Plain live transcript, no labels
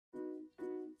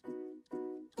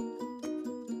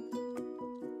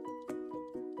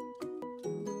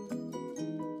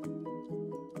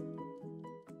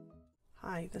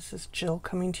Hi, this is Jill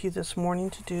coming to you this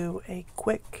morning to do a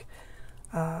quick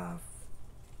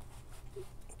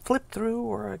flip through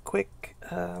or a quick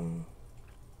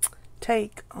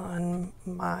take on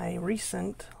my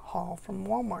recent haul from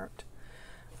Walmart.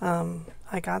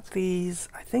 I got these,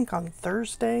 I think, on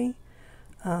Thursday.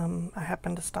 I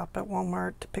happened to stop at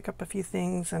Walmart to pick up a few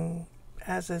things, and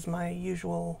as is my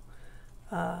usual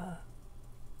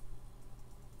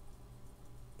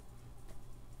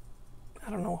I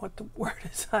don't know what the word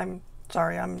is. I'm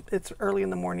sorry. It's early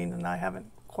in the morning and I haven't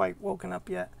quite woken up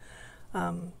yet.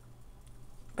 But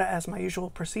as my usual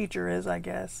procedure is, I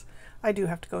guess, I do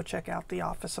have to go check out the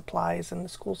office supplies and the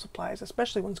school supplies,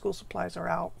 especially when school supplies are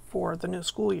out for the new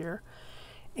school year.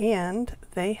 And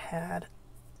they had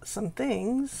some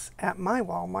things at my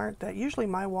Walmart that usually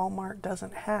my Walmart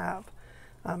doesn't have.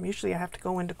 Usually I have to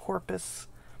go into Corpus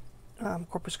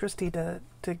Christi to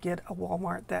get a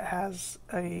Walmart that has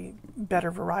a better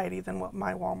variety than what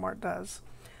my Walmart does.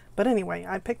 But anyway,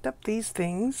 I picked up these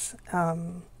things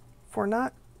for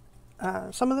not,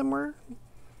 some of them were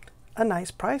a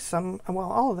nice price,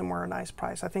 all of them were a nice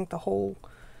price. I think the whole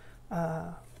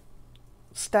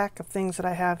stack of things that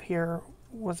I have here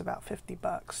was about 50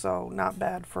 bucks, so not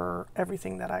bad for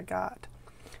everything that I got.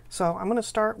 So I'm going to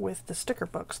start with the sticker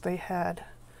books. They had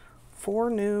 4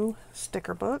 new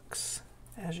sticker books.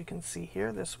 As you can see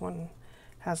here, this one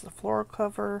has the floral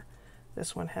cover,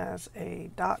 this one has a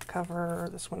dot cover,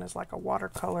 this one is like a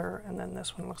watercolor, and then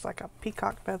this one looks like a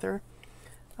peacock feather.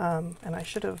 And I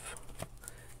should have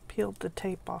peeled the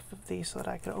tape off of these so that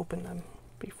I could open them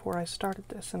before I started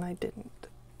this, and I didn't.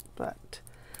 But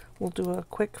we'll do a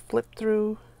quick flip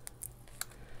through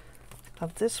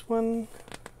of this one.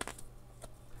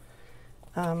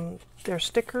 Their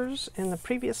stickers in the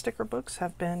previous sticker books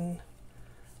have been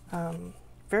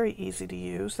very easy to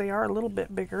use. They are a little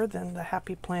bit bigger than the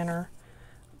Happy Planner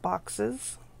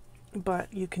boxes, but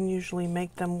you can usually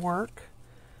make them work.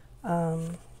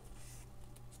 And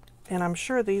I'm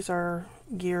sure these are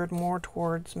geared more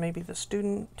towards maybe the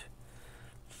student,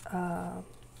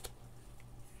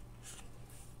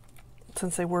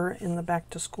 since they were in the back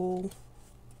to school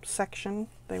section.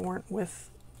 They weren't with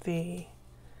the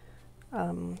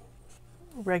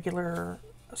regular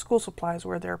school supplies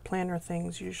where their planner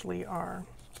things usually are.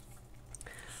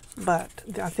 But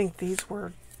I think these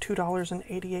were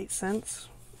 $2.88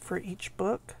 for each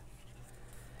book.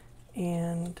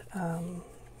 And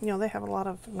you know, they have a lot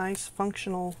of nice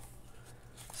functional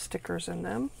stickers in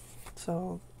them.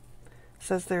 So it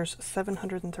says there's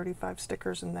 735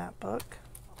 stickers in that book.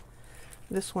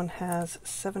 This one has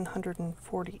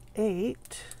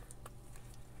 748.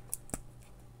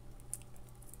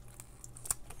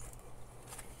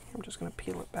 I'm just going to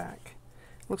peel it back.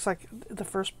 Looks like the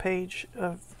first page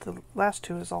of the last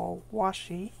two is all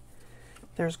washi.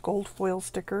 There's gold foil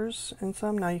stickers in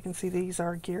some. Now you can see these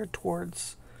are geared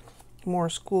towards more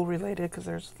school related because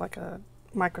there's like a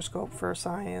microscope for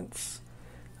science.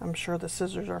 I'm sure the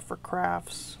scissors are for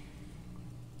crafts.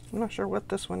 I'm not sure what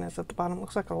this one is at the bottom.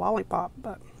 Looks like a lollipop,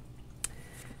 but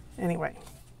anyway.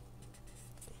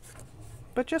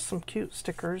 But just some cute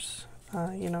stickers.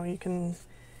 You know, you can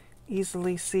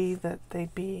easily see that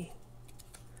they'd be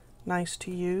nice to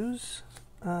use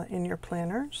in your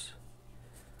planners.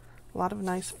 A lot of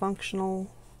nice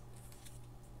functional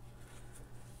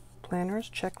planners,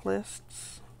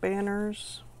 checklists,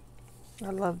 banners. I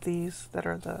love these that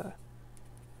are the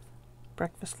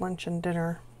breakfast, lunch, and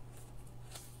dinner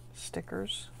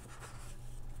stickers.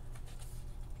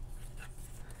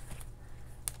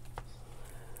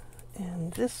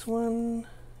 And this one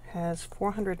has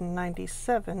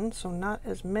 497, so not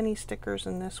as many stickers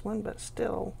in this one, but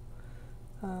still,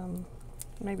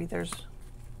 maybe there's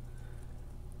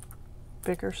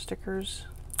bigger stickers.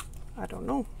 I don't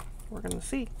know. We're gonna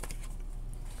see.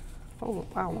 Oh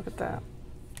wow, look at that.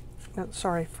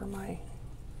 Sorry for my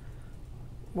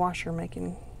washer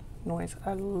making noise.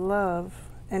 I love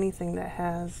anything that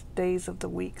has days of the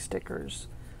week stickers.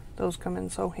 Those come in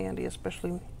so handy,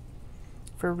 especially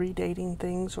for redating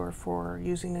things or for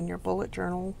using in your bullet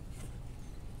journal.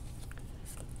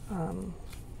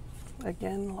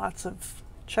 Again, lots of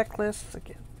checklists.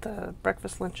 Again, the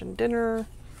breakfast, lunch, and dinner,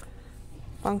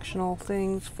 functional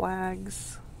things,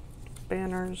 flags,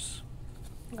 banners.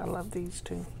 I love these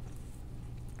too.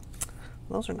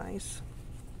 Those are nice.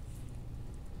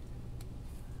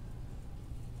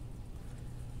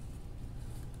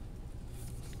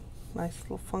 Nice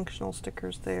little functional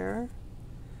stickers there.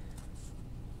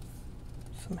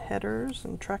 Some headers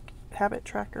and habit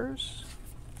trackers.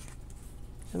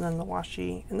 And then the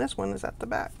washi, and this one is at the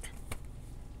back.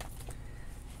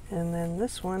 And then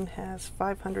this one has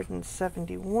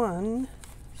 571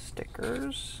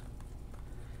 stickers.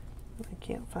 I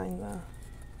can't find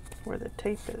where the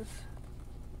tape is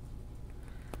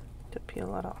to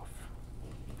peel it off.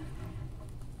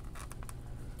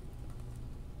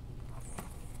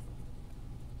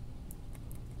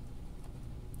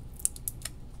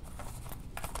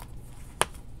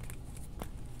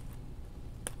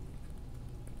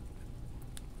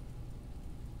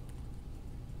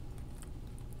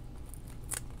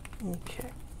 Okay,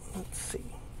 let's see.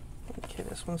 Okay,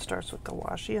 this one starts with the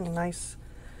washi and nice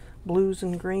blues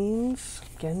and greens.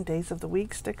 Again, days of the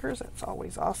week stickers. That's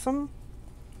always awesome.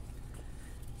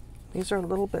 These are a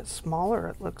little bit smaller,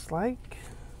 it looks like.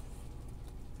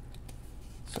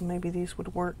 So maybe these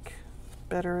would work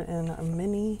better in a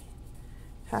mini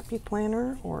happy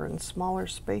planner or in smaller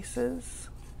spaces.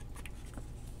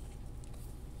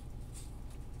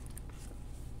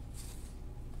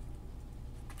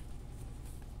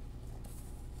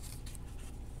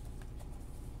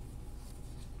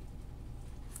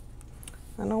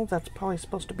 I know that's probably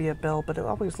supposed to be a bell, but it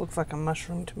always looks like a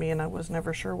mushroom to me, and I was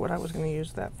never sure what I was going to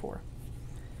use that for.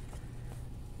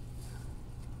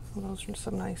 Well, those are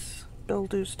some nice Bill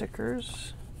Do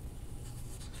stickers.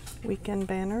 Weekend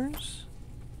banners.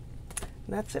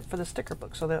 And that's it for the sticker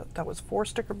book. So that was 4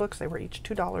 sticker books. They were each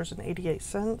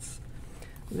 $2.88.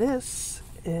 This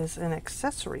is an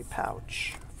accessory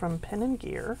pouch from Pen &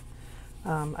 Gear.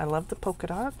 I love the polka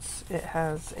dots. It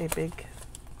has a big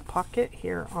pocket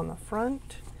here on the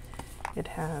front. It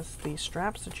has these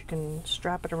straps that you can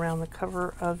strap it around the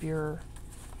cover of your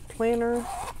planner,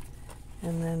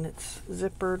 and then it's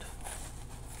zippered,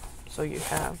 so you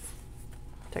have,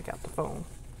 take out the phone,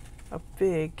 a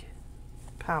big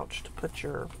pouch to put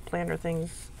your planner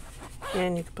things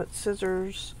in. You can put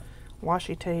scissors,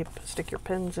 washi tape, stick your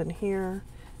pens in here,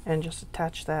 and just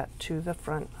attach that to the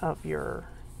front of your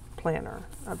planner.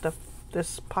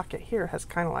 This pocket here has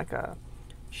kind of like a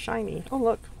shiny, oh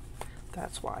look,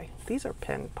 that's why. These are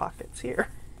pen pockets here.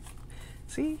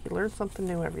 See, you learn something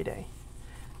new every day.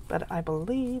 But I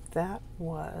believe that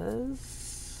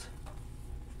was,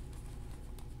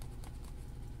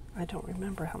 I don't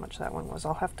remember how much that one was.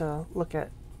 I'll have to look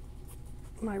at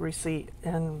my receipt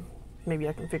and maybe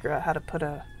I can figure out how to put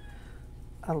a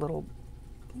little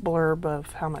blurb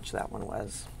of how much that one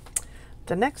was.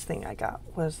 The next thing I got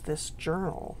was this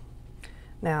journal.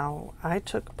 Now, I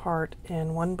took part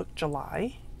in One Book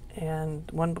July, and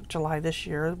One Book July this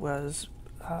year was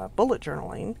bullet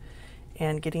journaling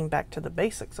and getting back to the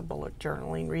basics of bullet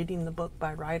journaling, reading the book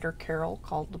by Ryder Carroll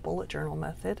called The Bullet Journal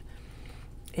Method,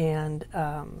 and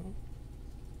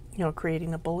you know,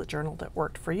 creating a bullet journal that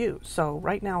worked for you. So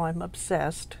right now I'm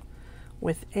obsessed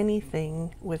with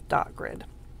anything with dot grid,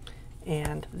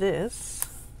 and this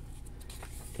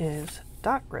is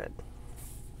dot grid.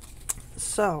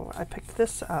 So I picked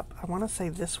this up. I want to say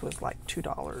this was like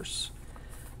 $2.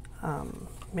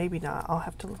 Maybe not. I'll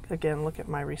have to again look at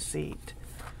my receipt.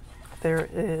 There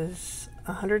is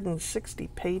 160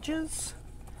 pages.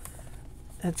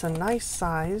 It's a nice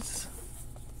size,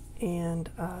 and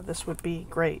this would be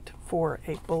great for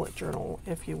a bullet journal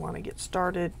if you want to get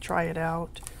started, try it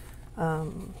out.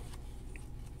 The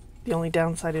only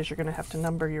downside is you're going to have to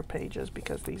number your pages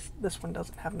because this one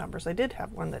doesn't have numbers. I did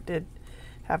have one that did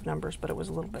have numbers, but it was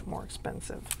a little bit more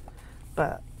expensive.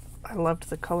 But I loved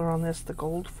the color on this, the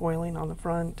gold foiling on the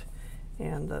front,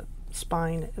 and the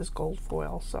spine is gold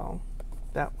foil, so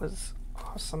that was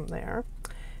awesome there.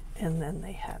 And then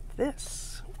they had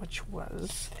this, which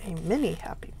was a mini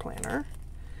happy planner,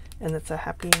 and it's a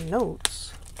happy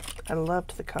notes. I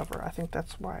loved the cover. I think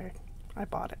that's why I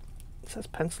bought it. It says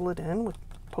pencil it in with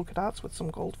polka dots with some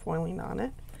gold foiling on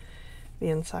it. The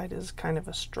inside is kind of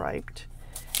a striped,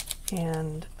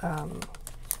 and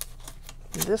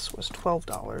this was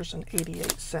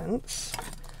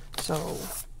 $12.88. So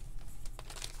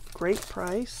great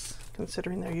price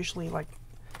considering they're usually like,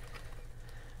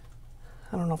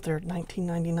 I don't know if they're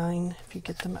 $19.99 if you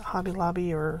get them at Hobby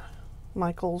Lobby or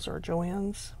Michael's or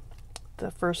Joann's.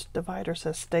 The first divider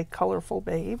says "Stay Colorful,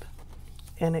 Babe,"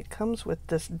 and it comes with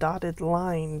this dotted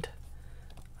lined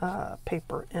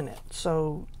paper in it.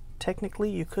 So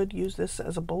technically you could use this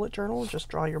as a bullet journal, just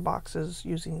draw your boxes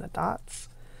using the dots.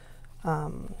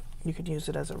 You could use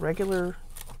it as a regular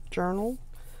journal.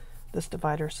 This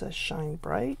divider says "Shine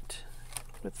Bright"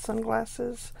 with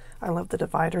sunglasses. I love the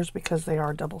dividers because they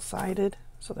are double-sided,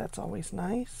 so that's always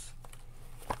nice.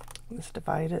 This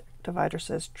divider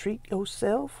says "Treat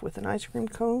Yourself" with an ice cream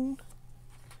cone.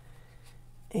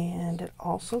 And it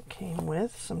also came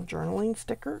with some journaling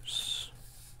stickers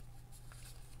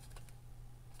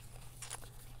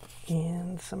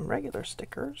and some regular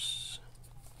stickers.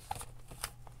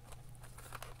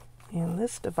 And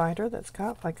this divider that's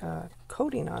got like a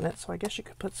coating on it, so I guess you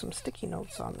could put some sticky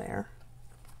notes on there.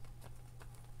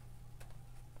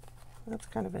 That's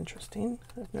kind of interesting.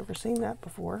 I've never seen that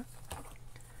before.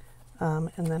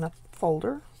 And then a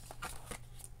folder,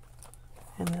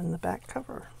 and then the back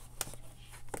cover.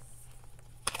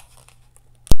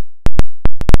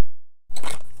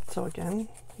 So again,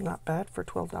 not bad for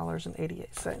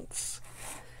 $12.88.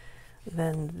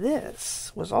 Then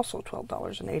this was also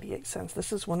 $12.88.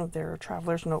 This is one of their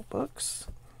traveler's notebooks.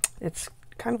 It's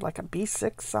kind of like a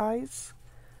B6 size.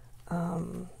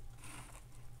 And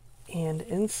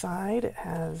inside it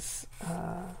has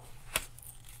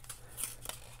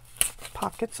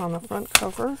pockets on the front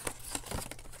cover.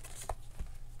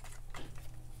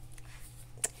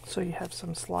 So you have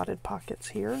some slotted pockets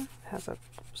here. It has a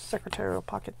secretarial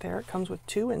pocket there. It comes with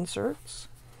 2 inserts.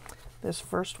 This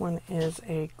first one is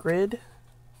a grid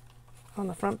on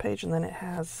the front page, and then it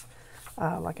has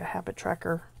like a habit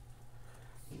tracker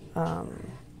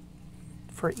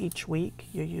for each week.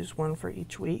 You use one for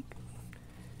each week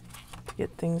to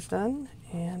get things done,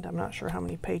 and I'm not sure how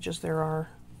many pages there are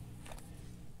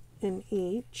in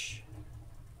each.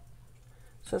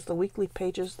 It says the weekly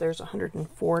pages, there's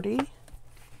 140,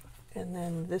 and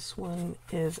then this one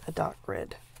is a dot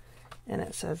grid, and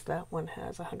it says that one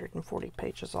has 140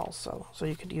 pages also, so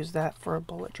you could use that for a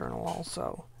bullet journal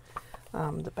also.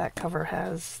 The back cover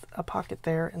has a pocket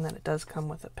there, and then it does come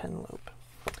with a pen loop.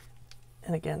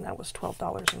 And again, that was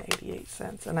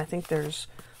 $12.88, and I think there's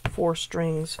 4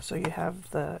 strings, so you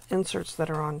have the inserts that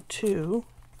are on 2,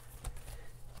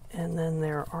 and then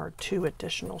there are 2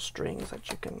 additional strings that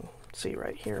you can see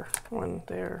right here. One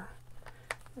there,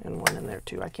 and one in there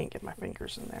too. I can't get my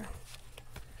fingers in there.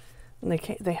 And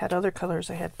they had other colors.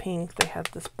 They had pink, they had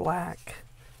this black.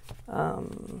 I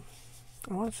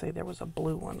want to say there was a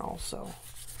blue one also,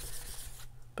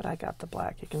 but I got the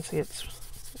black. You can see it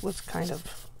was kind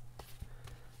of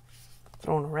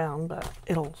thrown around, but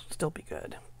it'll still be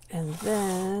good. And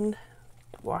then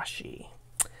washi.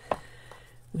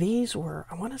 These were,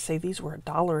 I want to say these were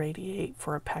 $1.88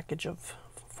 for a package of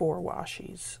 4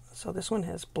 washies. So this one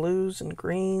has blues and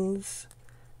greens.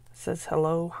 It says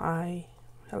hello, hi,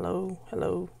 hello,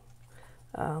 hello.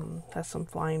 Has some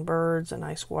flying birds, a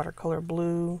nice watercolor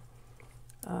blue.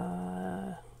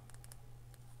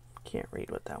 Can't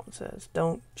read what that one says.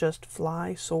 Don't just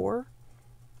fly, soar.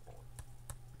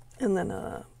 And then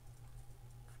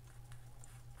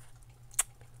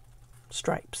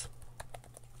stripes.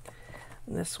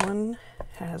 And this one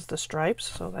has the stripes,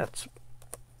 so that's,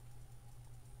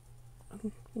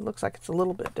 looks like it's a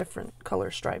little bit different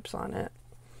color stripes on it.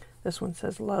 This one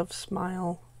says love,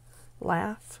 smile,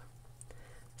 laugh.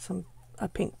 A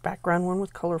pink background one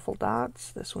with colorful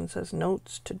dots. This one says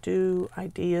notes, to do,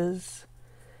 ideas.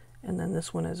 And then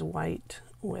this one is white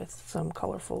with some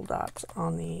colorful dots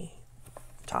on the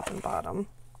top and bottom.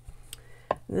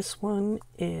 This one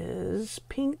is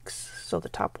pinks, so the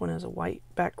top one is a white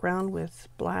background with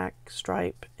black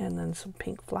stripe and then some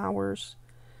pink flowers.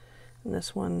 And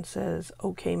this one says,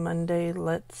 okay Monday,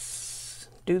 let's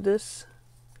do this.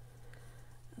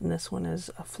 And this one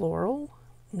is a floral.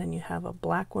 And then you have a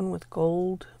black one with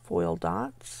gold foil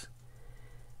dots.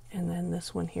 And then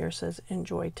this one here says,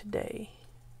 enjoy today.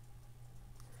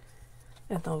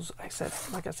 And those,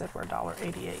 like I said, were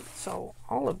 $1.88. So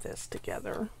all of this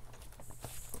together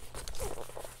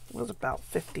was about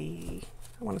I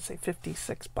want to say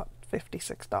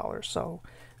 $56. So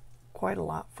quite a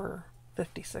lot for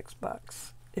 56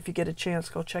 bucks. If you get a chance,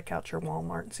 go check out your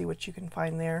Walmart and see what you can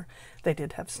find there. They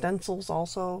did have stencils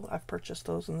also. I've purchased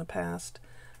those in the past.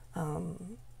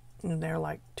 And they're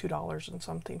like $2 and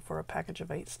something for a package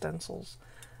of 8 stencils.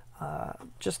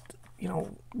 Just, you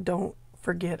know, don't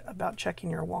forget about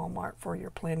checking your Walmart for your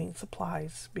planning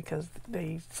supplies, because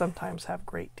they sometimes have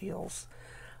great deals.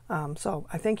 So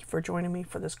I thank you for joining me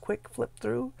for this quick flip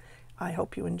through. I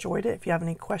hope you enjoyed it. If you have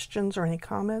any questions or any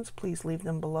comments, please leave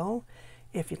them below.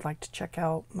 If you'd like to check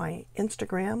out my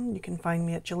Instagram, you can find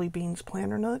me at Jilly Beans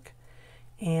Planner Nook.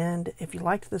 And if you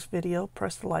liked this video,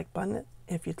 press the like button.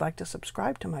 If you'd like to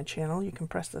subscribe to my channel, you can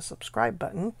press the subscribe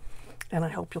button. And I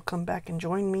hope you'll come back and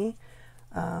join me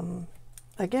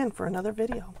again for another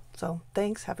video. So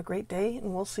thanks, have a great day,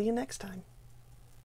 and we'll see you next time.